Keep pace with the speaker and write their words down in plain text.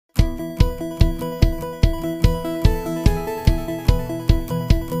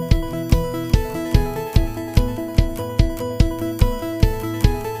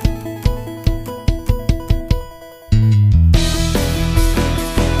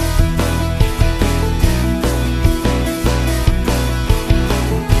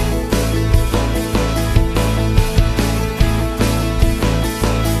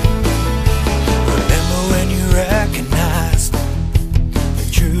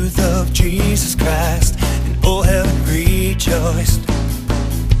truth of Jesus Christ, and all heaven rejoiced.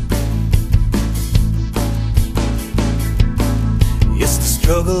 It's the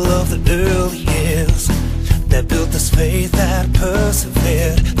struggle of the early years that built this faith that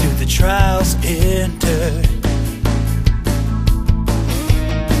persevered through the trials endured.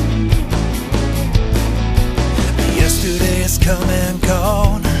 Yesterday is come and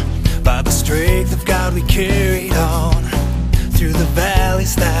gone. By the strength of God we carried on through the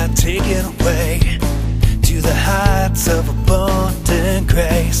valleys that taken away to the heights of abundant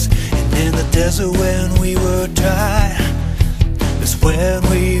grace. And in the desert when we were dry, that's when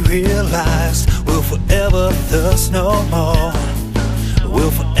we realized we'll forever thirst no more.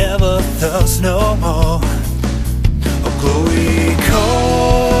 We'll forever thirst no more. Oh, glory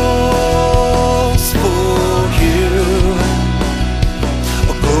calls for you.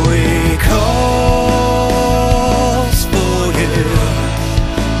 Oh, glory calls for you.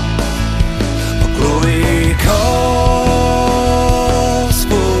 Oh, glory calls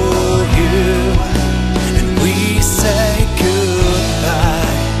for you. And we say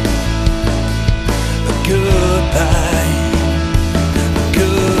goodbye, goodbye,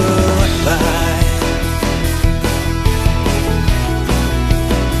 goodbye.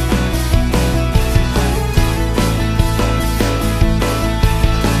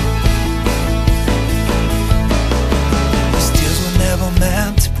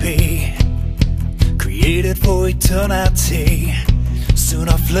 Created for eternity, soon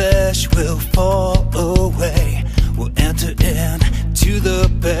our flesh will fall away. We'll enter into the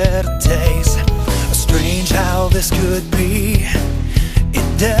better days. Strange how this could be.